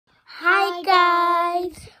Hi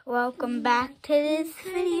guys, welcome back to this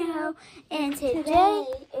video, and today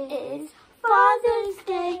is Father's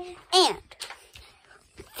Day, and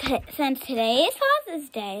since today is Father's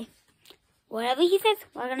Day, whatever he says,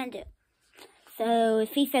 we're gonna do. So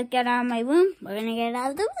if he says get out of my room, we're gonna get out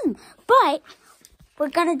of the room, but we're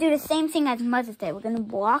gonna do the same thing as Mother's Day. We're gonna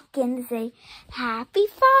walk in and say, Happy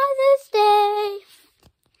Father's Day.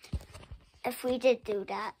 If we did do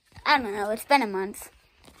that, I don't know, it's been a month.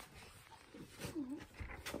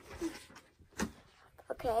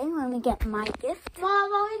 Okay, let me get my gift.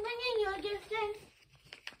 Mom, are we bringing your gift in?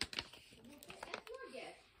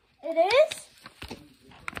 It is?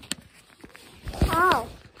 How?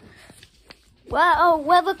 Well,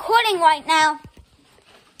 we're recording right now.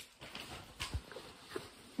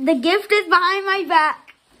 The gift is behind my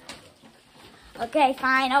back. Okay,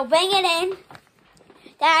 fine, I'll bring it in.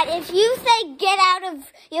 Dad, if you say get out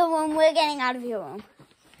of your room, we're getting out of your room.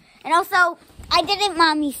 And also, I did it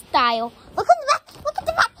mommy style. Look at the back, look at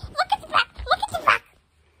the back, look at the back, look at the back.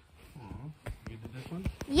 You did this one?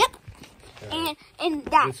 Yep. And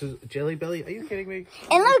that. This is Jelly Belly? Are you kidding me?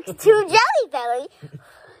 And look, to Jelly Belly.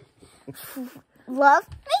 Love,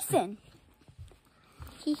 Mason.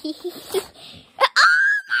 Oh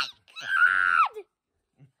my God!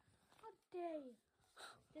 How dare you?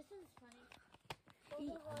 This is funny. How do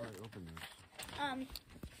I open this?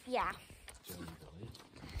 Yeah. Jelly Belly.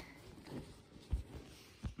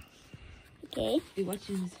 Okay. You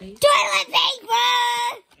watching his face? Toilet paper!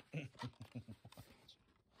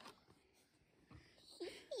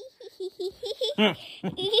 I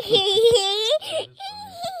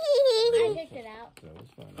picked it out. That was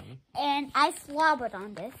funny. And I slobbered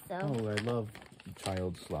on this, so. Oh, I love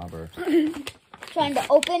child slobber. Trying to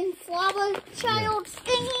open slobber child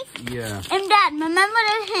thingy. Yeah. And Dad, remember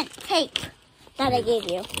the hint, tape that I gave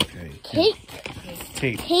you. Okay. Tape.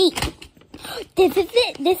 Tape. Tape. This is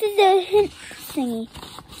it. This is the hint thingy.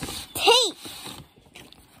 Tape.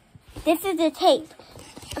 This is the tape.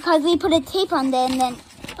 Because we put a tape on there and then.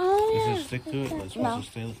 Oh, Does yeah. it stick to it? That's No.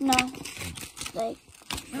 supposed to stay. No. Like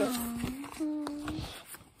this.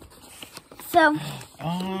 So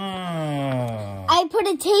Oh. I put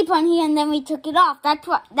a tape on here and then we took it off. That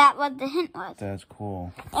was the hint was. That's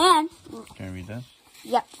cool. And Can I read this?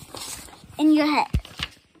 yep. In your head.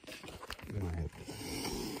 In my head.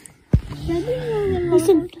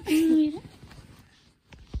 Listen.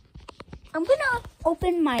 I'm gonna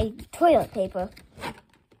open my toilet paper.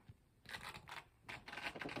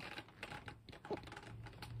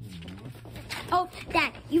 Oh,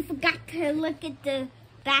 Dad, you forgot to look at the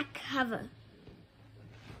back cover.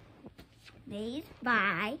 Made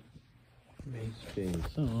by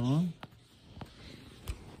Aww.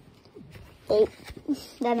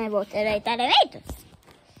 Then I wrote it right that I made this.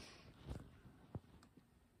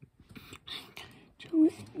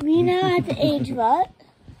 We know at the age what?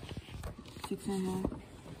 6.5.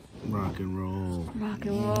 Rock and roll. Rock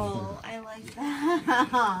and roll. I like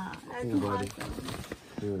that. That's Cool, buddy. awesome.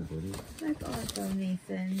 Cool, buddy. That's awesome,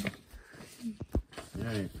 Mason. All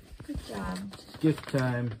right. Good job. Gift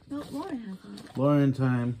time. No, Lauren has one. Lauren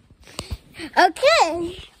time.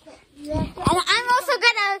 Okay. And I'm also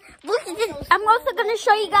gonna look at this. I'm also gonna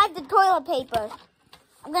show you guys the toilet paper.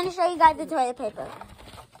 I'm gonna show you guys the toilet paper.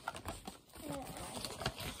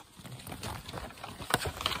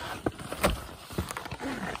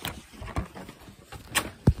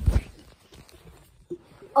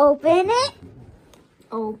 Open it.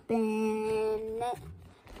 Open it.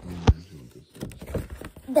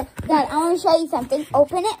 Dad, I want to show you something.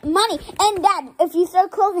 Open it. Money. And Dad, if you start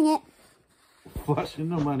closing it. Flushing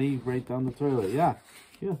the money right down the toilet. Yeah.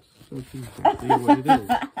 Yes. That's exactly what it is.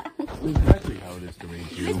 That's exactly how it is to raise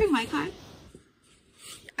Can I you. bring my card?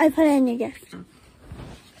 I put it in your gift.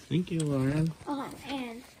 Thank you, Lauren. Oh,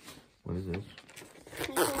 and What is this?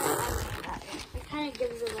 it kind of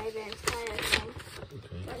gives away, but it's kind of fun.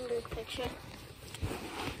 Okay. Under the picture.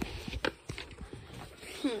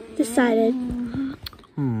 Decided.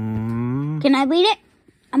 Hmm. Can I read it?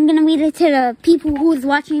 I'm going to read it to the people who's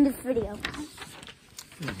watching this video.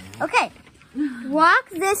 Okay. Walk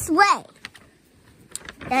this way.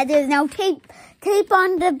 That there's no tape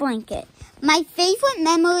on the blanket. My favorite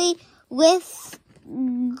memory with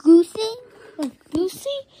Goosey?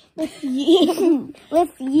 With you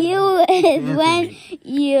is when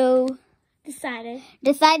you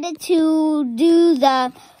decided to do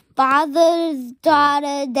the father's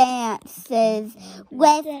daughter dances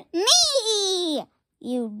with me.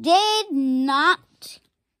 You did not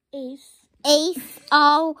ace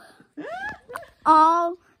all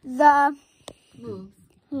the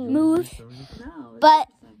moves, No. but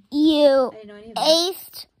you I didn't know any of that.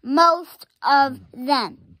 aced most of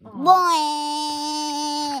them. Boing!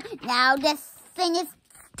 Now this thing is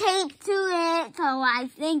taped to it, so I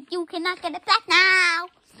think you cannot get it back now.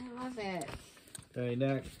 I love it. Okay,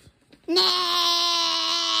 next.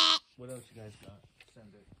 Next! What else you guys got?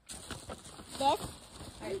 Send it. This?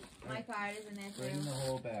 My card is in there Bring too. the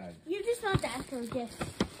whole bag. You just want the actual gift.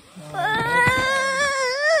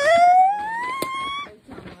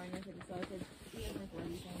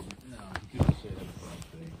 No, you could just say that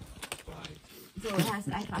birthday. Bye. So it has.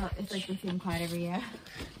 It's like the same card every year.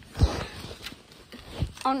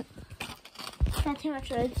 That's too much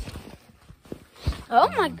words. Oh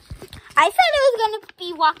my! I said it was gonna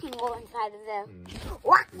be walking roll inside of there.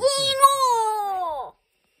 Walking roll!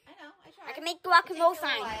 I know. I tried. I can make the walking roll Takes a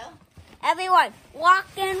sign. while. Everyone, walk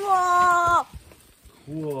and roll!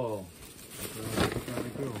 Cool.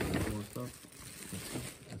 More stuff.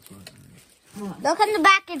 That's what. Look on the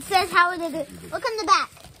back. It says how it is. Look on the back.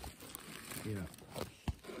 Yeah.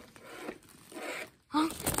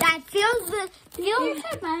 That feels the feels.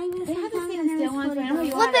 They haven't seen the steel ones. I know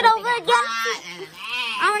you Flip want it over again.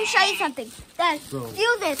 I want to show you something. Dad, So,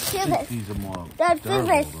 feel this. Feel this. These are more Dad, feel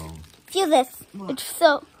durable, this. though. Feel this. What? It's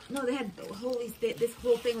so. No, they had this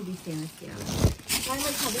whole thing would be stainless steel. I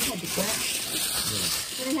like how this had the grip.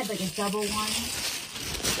 Then they had like a double one.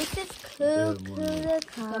 This is cool,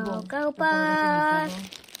 Double. cool, bar.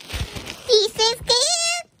 This is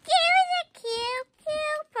cute, cute,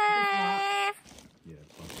 bird. Yeah,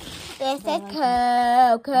 This is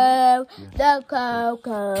Coco, the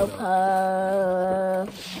Coco.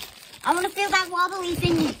 I want to feel that wobbly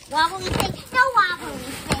thingy. Wobbly thing. No wobbly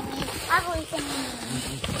thingy. Wobbly thingy.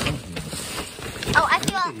 Oh, I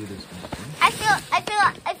feel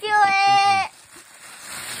it.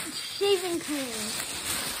 Shaving cream.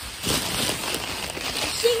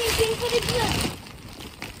 Shaving cream for the good.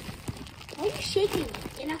 Why are you shaking it?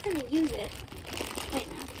 You're not going to use it right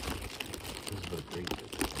now. this is a great gift.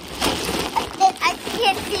 I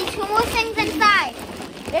can see two more things inside.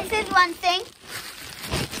 This is one thing.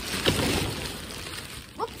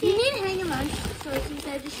 You need to hang them on so since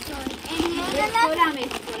they're destroying. And here's Slow another. down,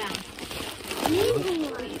 Mason. Slow down. You need to hang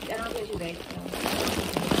them on. I don't get too big.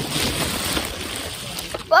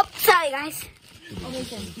 Whoops, sorry guys. Oh,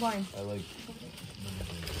 Mason. Lauren. I like.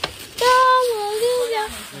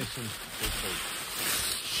 Mason,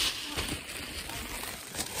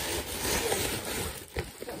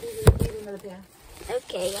 Another pair.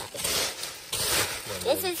 Okay, guys.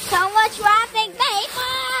 This is so much wrapping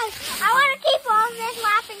paper. I want to keep all this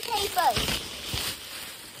wrapping paper.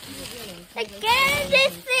 Again,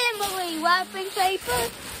 this family wrapping paper.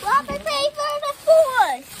 Wrapping paper, the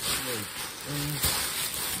force.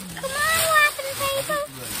 Come on, wrapping paper.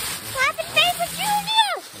 Wrapping paper,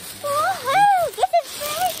 Junior. Woohoo! This is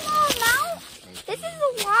very small amount. This is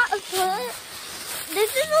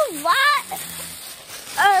a lot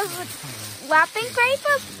of wrapping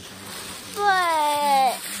paper,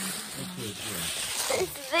 but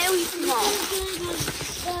it's very small.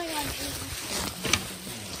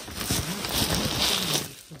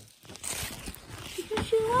 Because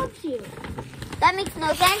she loves you. That makes no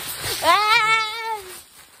sense. Ah!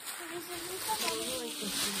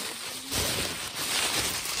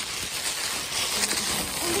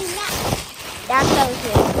 That's so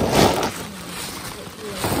cute.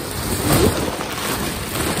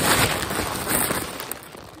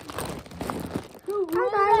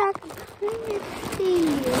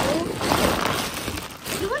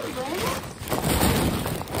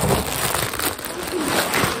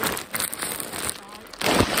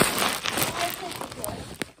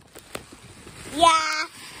 Yeah,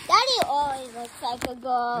 Daddy always looks like a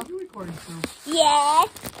girl. Are you recording still? Yes.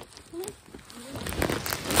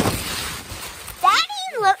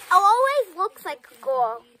 Daddy always looks like a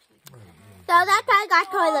girl. So that's why I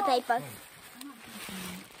got toilet paper.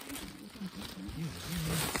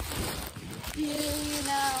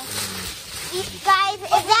 Guys, is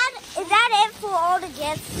that it for all the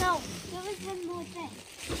gifts? No, there was one more thing.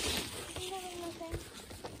 Isn't there one more thing?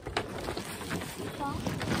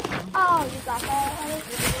 Oh, you got that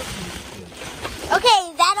already? Okay,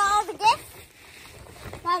 is that all the gifts?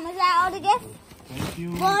 Mom, is that all the gifts? Thank you.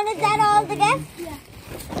 Lauren, is that all the everybody. gifts? Yeah.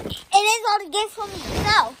 It is all the gifts for me.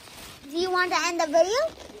 So, do you want to end the video?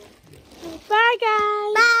 Bye,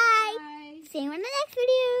 guys. Bye. See you in the next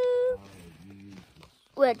video.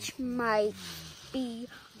 Which might be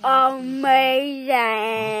amazing.